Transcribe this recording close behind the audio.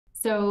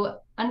So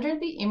under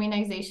the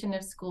Immunization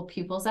of School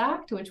Pupils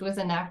Act, which was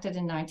enacted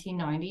in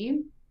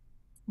 1990,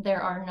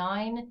 there are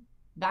 9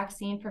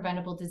 vaccine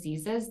preventable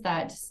diseases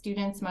that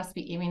students must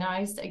be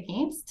immunized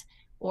against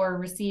or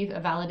receive a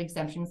valid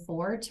exemption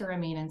for to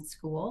remain in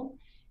school.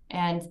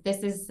 And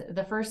this is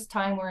the first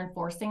time we're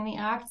enforcing the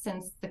act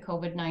since the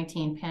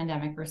COVID-19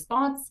 pandemic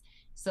response.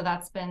 So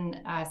that's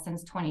been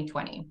since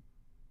 2020.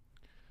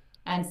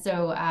 And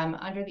so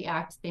under the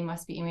act, they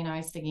must be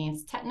immunized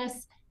against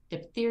tetanus,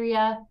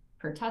 diphtheria,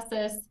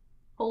 pertussis,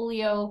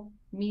 polio,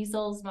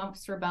 measles,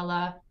 mumps,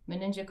 rubella,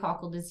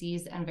 meningococcal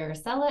disease, and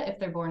varicella if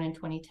they're born in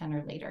 2010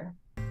 or later.